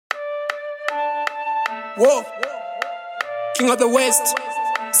Whoa, King of the West.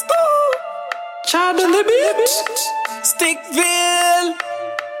 Child on the beat. Stickville.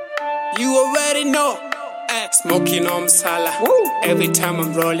 You already know. Smoking on Masala. Every time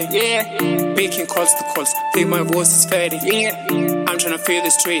I'm rolling. Yeah. Making calls to calls. Think my voice is fading. Yeah. I'm tryna feel the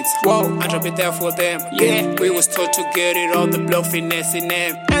streets. Whoa. I'm tryna be there for them. Yeah. We was taught to get it on the block, finessing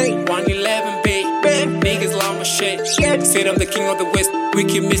them. Hey. 111 B. Niggas love my shit. Said I'm the king of the West.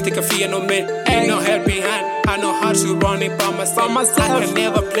 Wicked mystic, I fear no man. Ain't no help behind. I know how to run it by myself. I can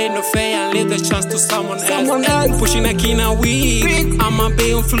never play no fair and leave the chance to someone else. Pushing a king and weak. I'm a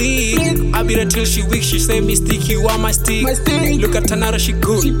bay on fleek. I beat her till she weak. She say me stick, you are my stick. Look at Tanara, she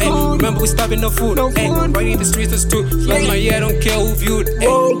good. Remember we starving no food. Right in the streets is true. Like my yeah, don't care who viewed.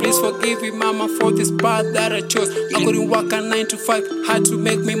 Please forgive me, mama, for this path that I chose. I couldn't work a 9 to 5. Had to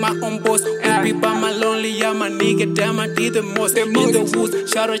make me my own boss. Be by my lonely, yeah, my nigga. Damn, I did the most. In the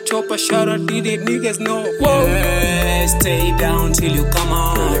woods, shout out chopper, shout out did it, niggas know. Yeah, stay down till you come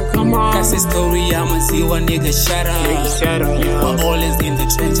on. That's the story, I'ma see one nigga shut up. You are always in the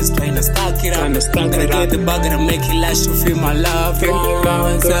trenches trying to stack it up. Gotta get the bag, gotta make it last to feel my love.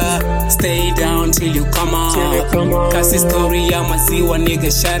 Stay down till you come on. That's the story, I'ma see one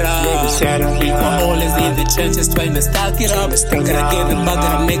nigga shut up. You are always in the trenches trying to stack it up. Gotta get the bag,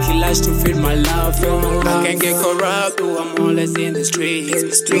 gotta make it last to feel my love. I can't get corrupt, I'm always in the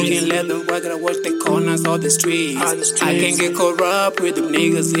streets. Looking leather, I gotta watch the corners of the streets. I can't get corrupt with them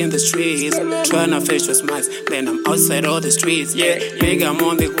niggas in the streets. Tryna face your smiles, then I'm outside all the streets. Yeah, nigga, I'm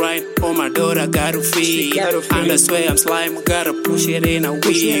on the grind. For my daughter, gotta feed. And that's why I'm slime, gotta push it in a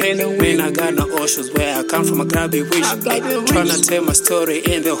week. Man, I got no issues where I come from, I grab it wish. Tryna tell my story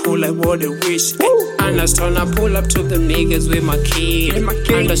in the whole like what they wish. I'm just tryna pull up to the niggas with my kid.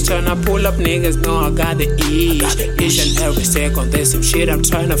 I'm just tryna pull up niggas, know I got the itch. Each and every second, there's some shit I'm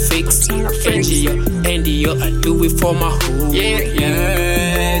tryna fix. NDO, I do it for my hood.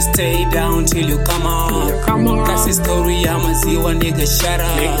 Yeah, stay down till you come on. That's the story, I'ma see one nigga shut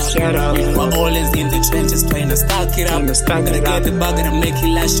up. You are always in the trenches trying to stack it up. Gotta get the bag, gotta make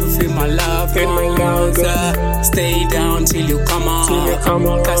it last to feel my love. Stay down till you come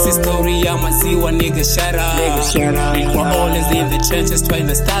on. That's the story, I'ma see one nigga shut up. You are always in the trenches trying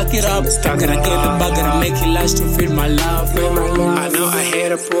to stack it up. Gotta get the bag, gotta make it last to feel my love. I know I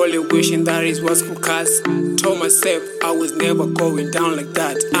had a probably wishing that it was cool cause told myself I was never going down like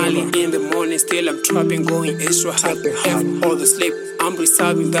that. Early in the morning, still I'm trapping, going extra hard. F all the sleep, I'm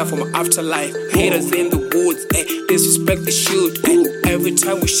reserving that for my afterlife. Haters in the woods, disrespect the shoot. Every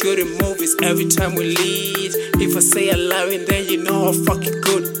time we shooting movies, every time we leave. If I say I love it, then you know I'm fucking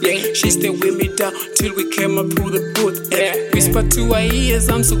good. She stayed with me down till we came up through the booth. Whisper to her ears,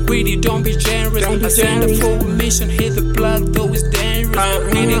 I'm so greedy, don't be generous. I send her for a mission, hit the block, though it's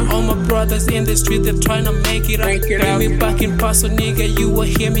dangerous. Needing all my brothers in the street, they're trying to make it up. Bring me back in person, nigga, you will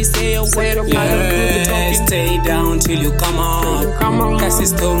hear me say a word. Stay down till you come on. That's the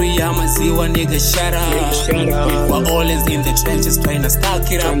story, I'ma see one nigga shut up. You are always in the trenches trying to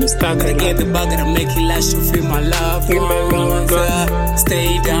stack it up. Gotta get the bag, gotta make it last to feel my love.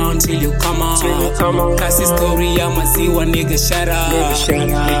 Stay down till you come on. That's the story, I'ma see one nigga shut up.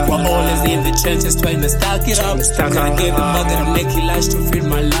 You are always in the trenches trying to stack it up. Gotta get the bag, gotta make it last to feel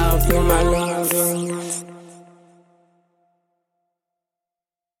my love.